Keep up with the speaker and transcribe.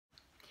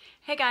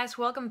Hey guys,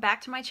 welcome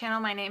back to my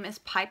channel. My name is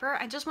Piper.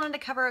 I just wanted to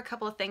cover a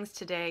couple of things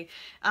today.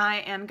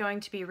 I am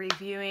going to be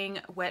reviewing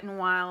Wet n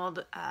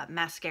Wild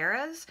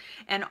mascaras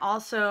and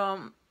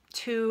also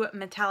two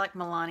metallic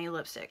Milani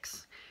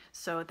lipsticks.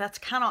 So that's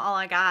kind of all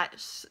I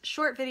got.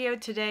 Short video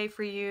today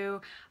for you.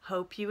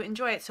 Hope you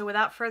enjoy it. So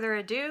without further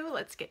ado,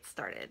 let's get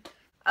started.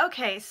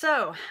 Okay,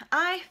 so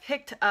I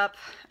picked up,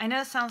 I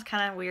know it sounds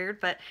kind of weird,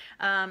 but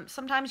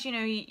sometimes,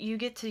 you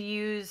get to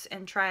use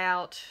and try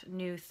out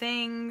new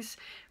things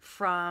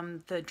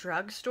from the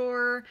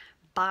drugstore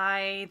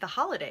by the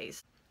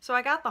holidays. So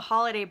I got the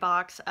holiday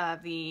box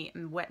of the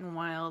Wet n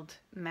Wild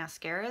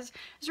mascaras.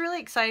 I was really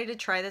excited to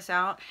try this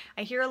out.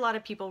 I hear a lot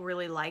of people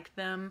really like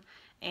them,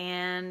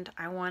 and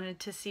I wanted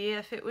to see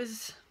if it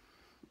was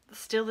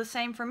still the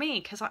same for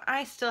me, because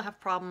I still have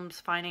problems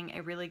finding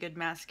a really good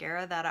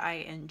mascara that I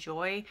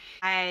enjoy.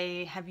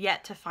 I have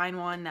yet to find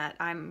one that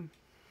I'm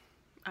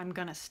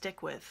gonna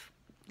stick with,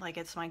 like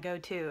it's my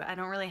go-to. I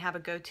don't really have a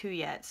go-to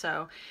yet,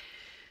 so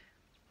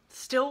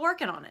still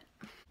working on it.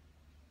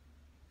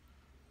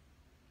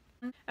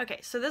 Okay,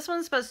 so this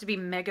one's supposed to be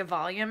mega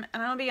volume,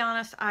 and I'll be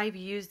honest, I've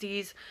used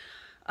these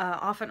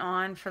off and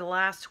on for the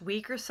last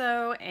week or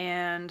so,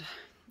 and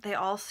they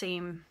all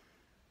seem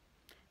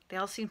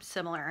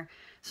similar.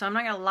 So I'm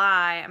not gonna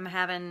lie,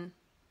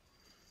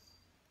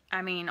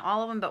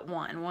 all of them but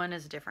one. One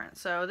is different.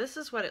 So this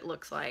is what it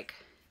looks like.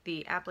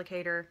 The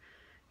applicator,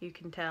 you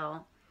can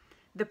tell.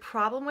 The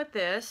problem with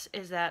this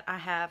is that I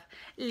have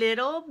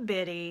little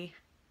bitty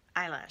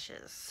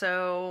eyelashes,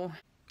 so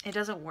it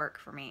doesn't work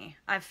for me.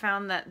 I've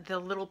found that the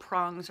little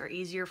prongs are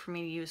easier for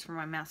me to use for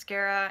my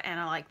mascara, and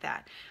I like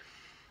that.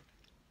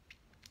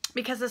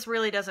 Because this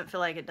really doesn't feel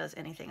like it does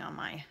anything on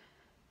my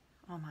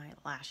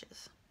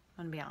lashes,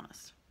 I'm gonna be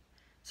honest.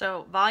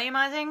 So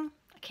volumizing,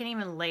 I can't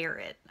even layer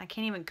it. I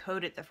can't even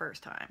coat it the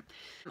first time.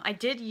 I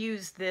did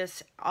use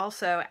this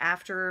also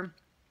after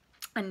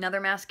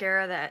another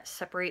mascara that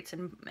separates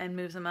and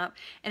moves them up,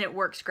 and it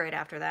works great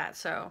after that.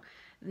 So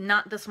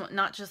not this one,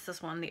 not just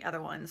this one, the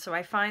other one. So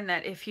I find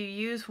that if you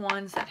use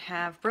ones that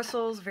have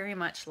bristles, very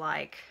much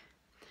like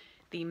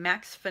the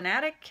Max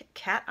Fanatic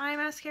Cat Eye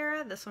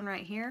Mascara, this one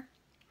right here,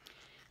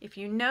 if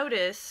you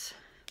notice,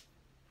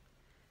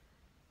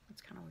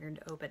 it's kind of weird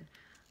to open.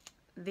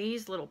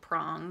 These little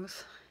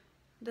prongs,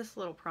 this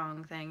little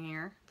prong thing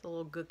here, it's a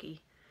little gooky,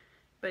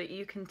 but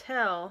you can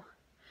tell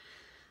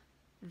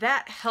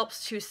that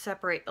helps to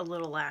separate the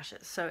little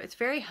lashes. So it's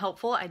very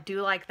helpful. I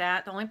do like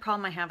that. The only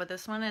problem I have with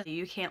this one is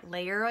you can't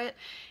layer it,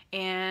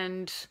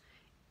 and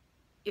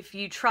if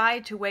you try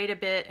to wait a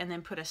bit and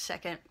then put a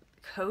second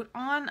coat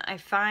on, I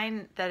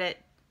find that it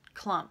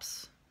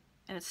clumps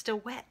and it's still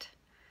wet.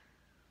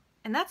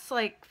 And that's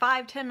like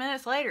 5-10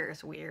 minutes later.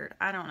 It's weird.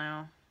 I don't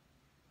know.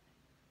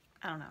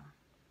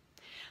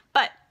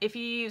 But if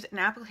you use an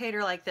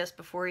applicator like this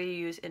before you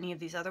use any of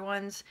these other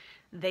ones,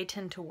 they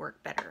tend to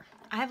work better.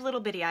 I have little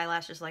bitty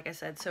eyelashes, like I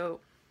said, so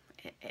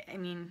I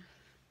mean,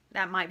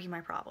 that might be my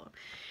problem.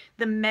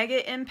 The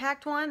Mega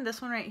Impact one,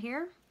 this one right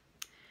here,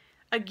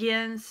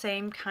 again,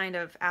 same kind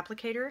of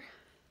applicator.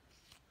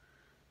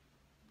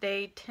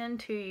 They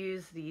tend to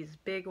use these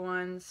big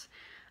ones,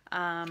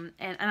 and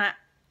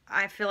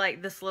I feel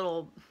like this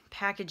little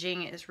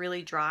packaging is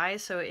really dry,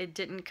 so it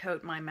didn't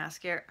coat my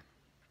mascara,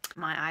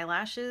 my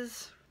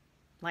eyelashes,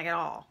 like at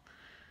all.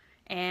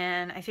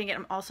 And I think it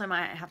also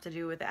might have to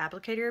do with the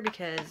applicator,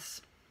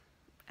 because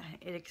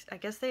I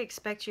guess they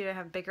expect you to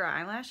have bigger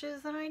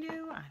eyelashes than I do. I don't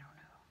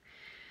know.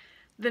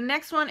 The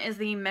next one is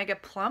the Mega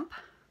Plump.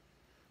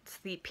 It's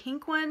the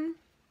pink one.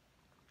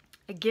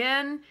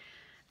 Again,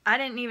 I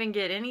didn't even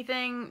get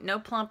anything, no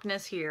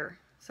plumpness here.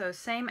 So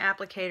same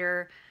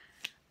applicator.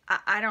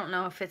 I don't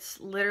know if it's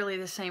literally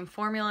the same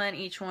formula in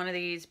each one of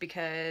these,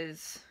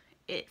 because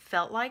it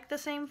felt like the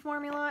same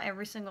formula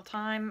every single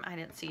time. I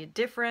didn't see a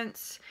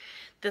difference.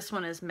 This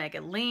one is Mega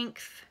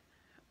Length.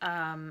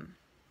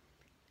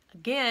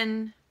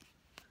 Again,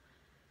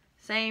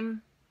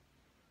 same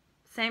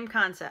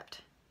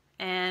concept.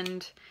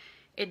 And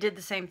it did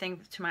the same thing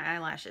to my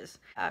eyelashes.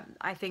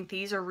 I think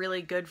these are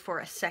really good for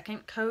a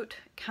second coat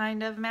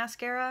kind of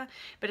mascara,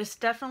 but it's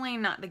definitely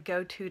not the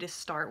go-to to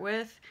start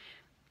with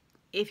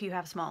if you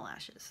have small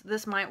lashes.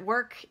 This might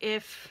work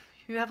if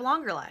you have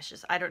longer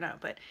lashes. I don't know,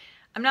 but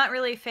I'm not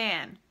really a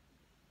fan.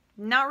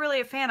 Not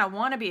really a fan. I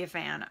want to be a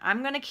fan.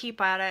 I'm going to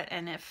keep at it,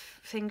 and if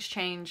things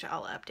change,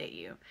 I'll update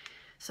you.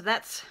 So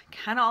that's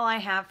kind of all I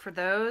have for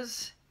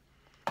those.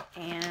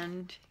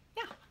 And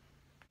yeah.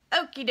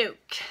 Okie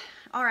doke.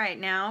 Alright,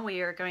 now we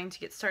are going to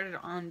get started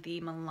on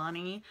the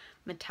Milani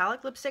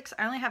metallic lipsticks.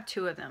 I only have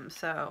 2 of them,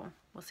 so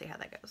we'll see how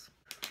that goes.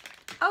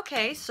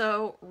 Okay,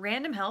 so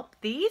random help.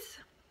 These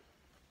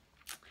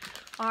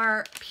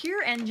are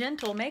Pure and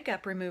Gentle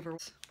makeup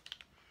removers.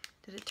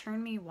 Did it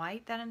turn me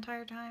white that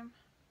entire time?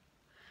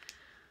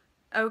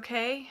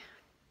 Okay.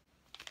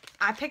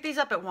 I picked these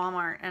up at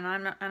Walmart, and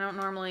I don't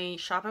normally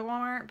shop at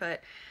Walmart,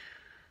 but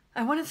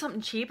I wanted something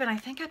cheap, and I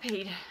think I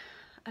paid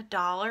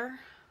 $1,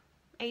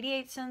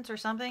 88 cents or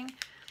something.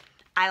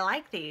 I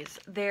like these.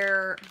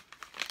 They're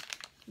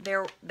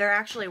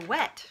actually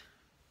wet.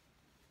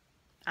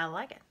 I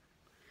like it.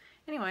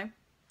 Anyway,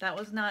 that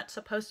was not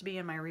supposed to be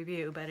in my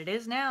review, but it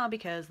is now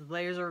because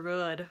these are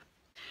good.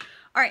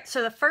 Alright,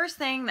 so the first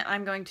thing that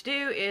I'm going to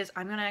do is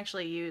I'm going to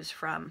actually use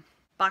from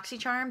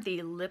BoxyCharm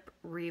the Lip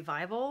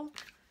Revival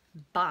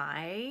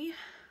by,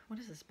 what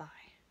is this by?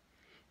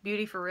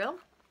 Beauty For Real.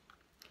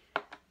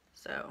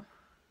 So,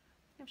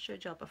 I've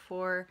showed y'all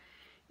before.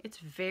 It's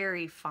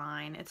very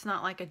fine. It's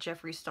not like a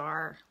Jeffree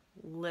Star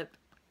lip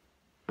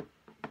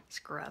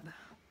scrub.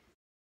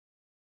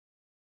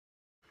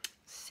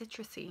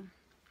 Citrusy.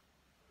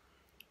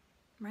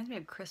 Reminds me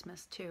of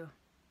Christmas too.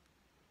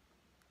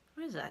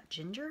 What is that,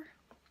 ginger?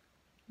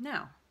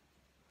 No.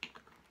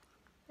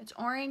 It's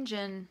orange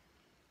and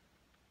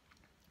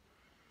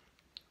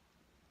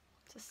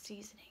it's a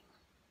seasoning.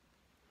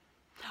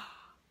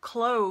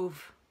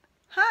 Clove.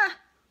 Huh.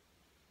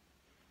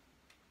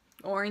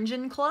 Orange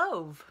and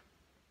clove.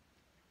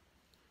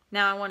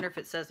 Now I wonder if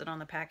it says it on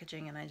the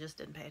packaging and I just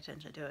didn't pay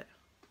attention to it.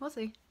 We'll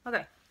see.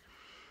 Okay.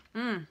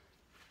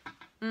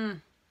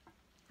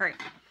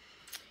 Alright.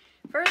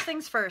 First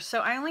things first. So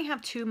I only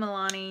have 2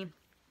 Milani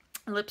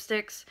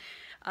lipsticks.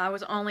 I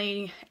was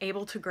only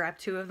able to grab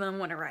 2 of them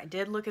whenever I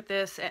did look at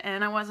this,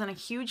 and I wasn't a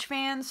huge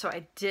fan, so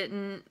I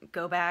didn't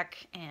go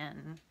back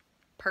and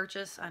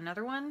purchase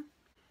another one.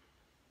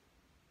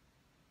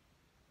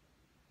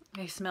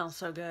 They smell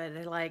so good.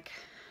 They're like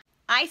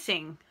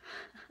icing.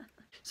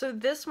 So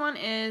this one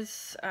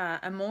is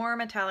Amore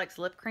Metallics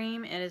Lip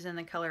Cream. It is in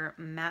the color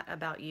Matte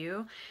About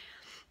You.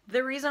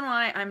 The reason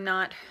why I'm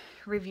not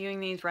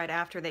reviewing these right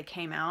after they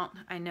came out,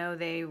 I know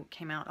they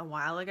came out a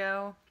while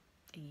ago,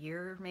 a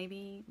year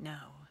maybe? No,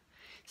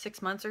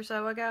 6 months or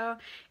so ago,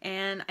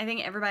 and I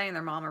think everybody and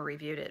their mama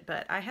reviewed it,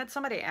 but I had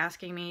somebody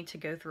asking me to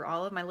go through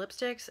all of my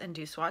lipsticks and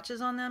do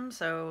swatches on them,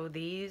 so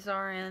these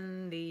are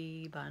in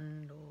the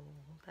bundle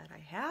that I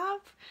have.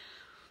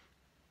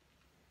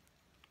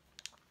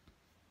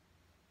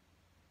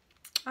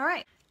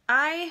 Alright,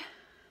 I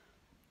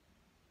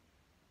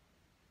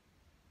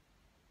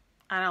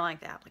don't like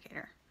the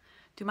applicator.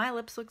 Do my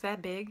lips look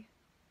that big?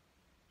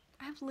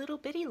 I have little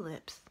bitty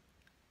lips.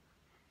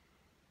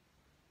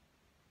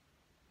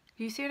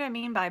 Do you see what I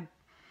mean by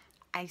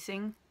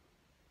icing?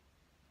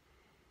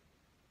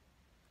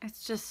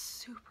 It's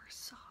just super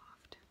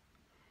soft.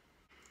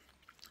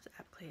 This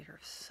applicator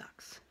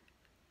sucks.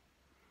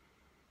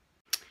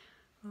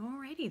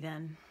 Alrighty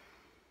then.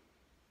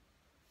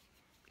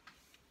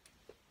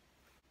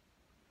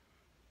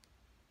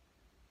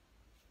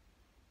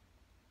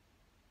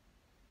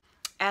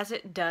 As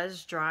it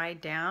does dry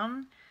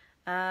down,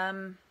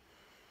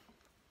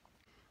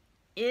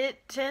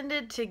 it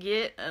tended to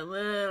get a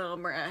little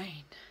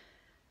bright.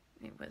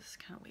 It was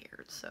kind of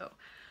weird, so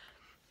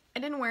I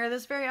didn't wear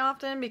this very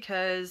often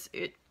because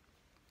it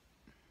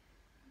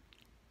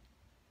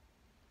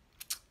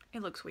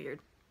looks weird.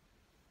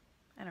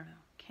 I don't know,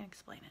 can't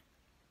explain it.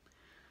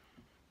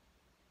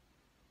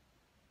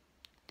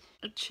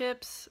 It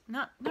chips,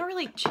 not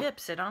really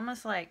chips, it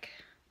almost like,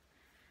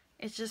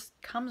 it just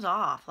comes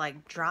off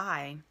like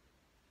dry.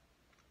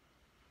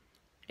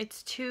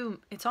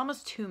 It's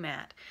almost too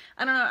matte.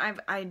 I don't know,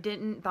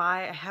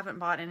 I haven't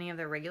bought any of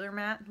their regular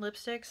matte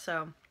lipsticks,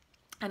 so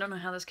I don't know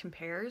how this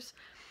compares,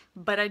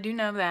 but I do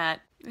know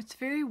that it's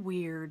very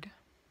weird.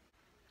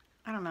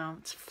 I don't know,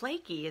 it's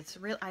flaky, it's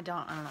real, I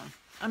don't know.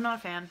 I'm not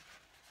a fan.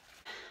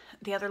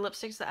 The other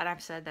lipsticks that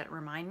I've said that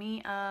remind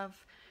me of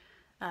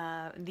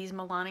these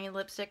Milani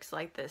lipsticks,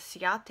 like the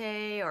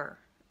Ciate, or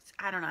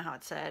I don't know how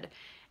it's said,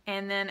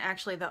 and then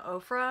actually the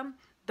Ofra,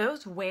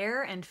 those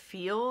wear and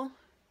feel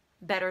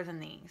better than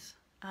these.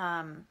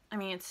 I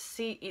mean,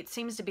 it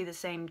seems to be the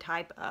same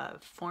type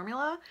of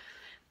formula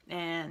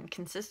and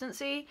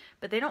consistency,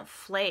 but they don't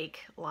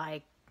flake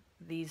like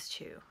these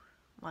two.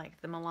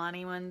 Like the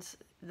Milani ones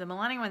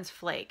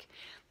flake.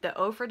 The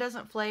Ofra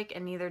doesn't flake,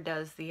 and neither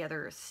does the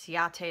other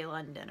Ciate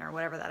London or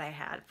whatever that I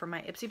had for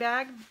my Ipsy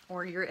bag,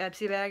 or your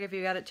Ipsy bag if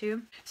you got it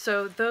too.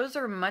 So those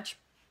are much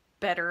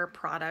better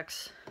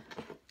products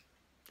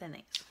than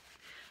these.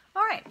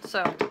 Alright,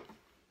 so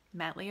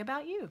madly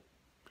about you.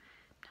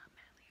 Not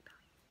madly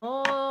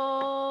about you.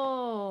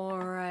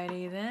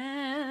 Alrighty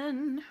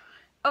then.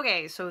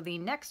 Okay, so the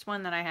next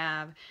one that I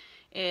have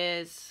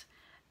is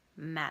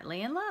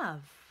Madly in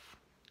Love.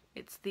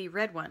 It's the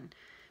red one,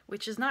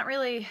 which is not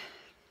really,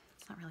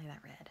 it's not really that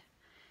red.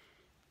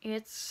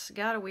 It's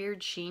got a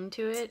weird sheen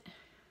to it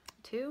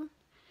too.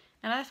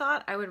 And I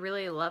thought I would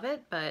really love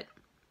it, but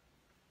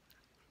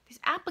these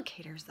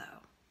applicators though,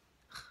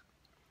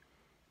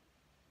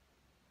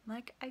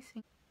 like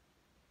icing.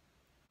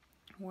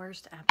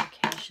 Worst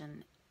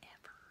application ever.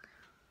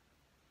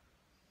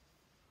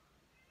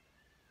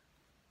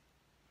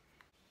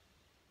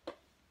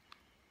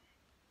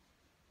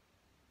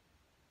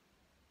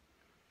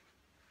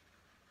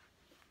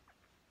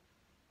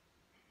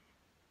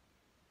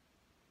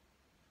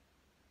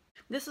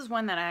 This is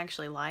one that I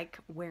actually like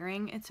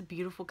wearing. It's a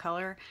beautiful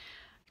color.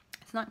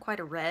 It's not quite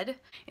a red.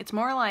 It's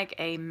more like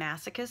a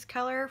masochist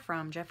color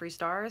from Jeffree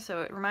Star,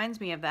 so it reminds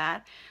me of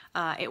that.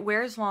 It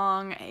wears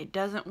long. It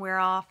doesn't wear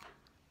off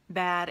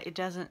bad. It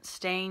doesn't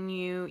stain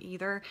you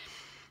either.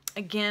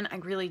 Again,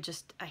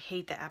 I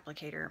hate the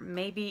applicator.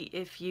 Maybe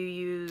if you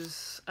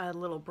use a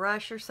little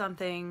brush or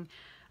something,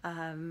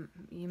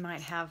 you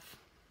might have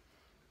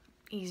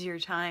easier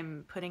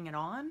time putting it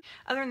on.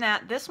 Other than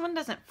that, this one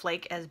doesn't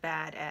flake as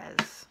bad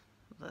as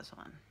this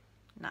one.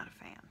 Not a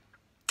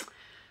fan.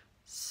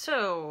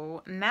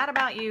 So, Mad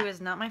About You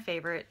is not my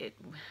favorite. It's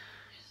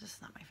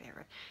just not my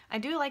favorite. I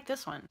do like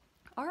this one.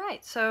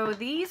 Alright, so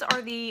these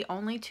are the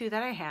only two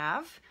that I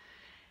have.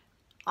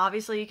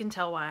 Obviously, you can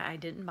tell why I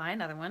didn't buy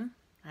another one.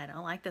 I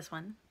don't like this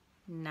one.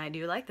 And I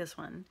do like this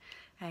one.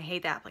 I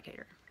hate the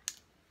applicator.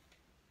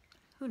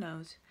 Who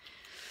knows?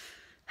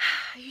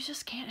 You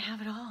just can't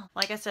have it all.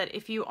 Like I said,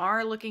 if you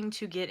are looking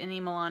to get any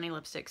Milani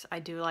lipsticks, I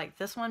do like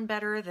this one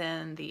better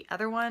than the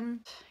other one.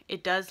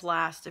 It does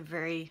last a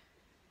very,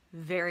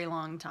 very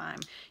long time.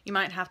 You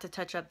might have to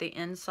touch up the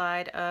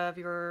inside of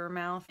your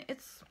mouth.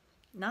 It's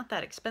not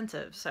that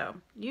expensive, so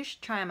you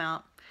should try them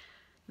out.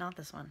 Not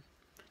this one.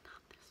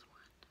 Not this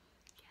one.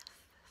 Yes,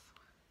 this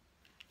one.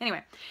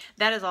 Anyway,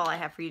 that is all I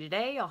have for you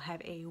today. Y'all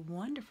have a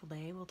wonderful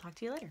day. We'll talk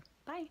to you later.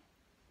 Bye.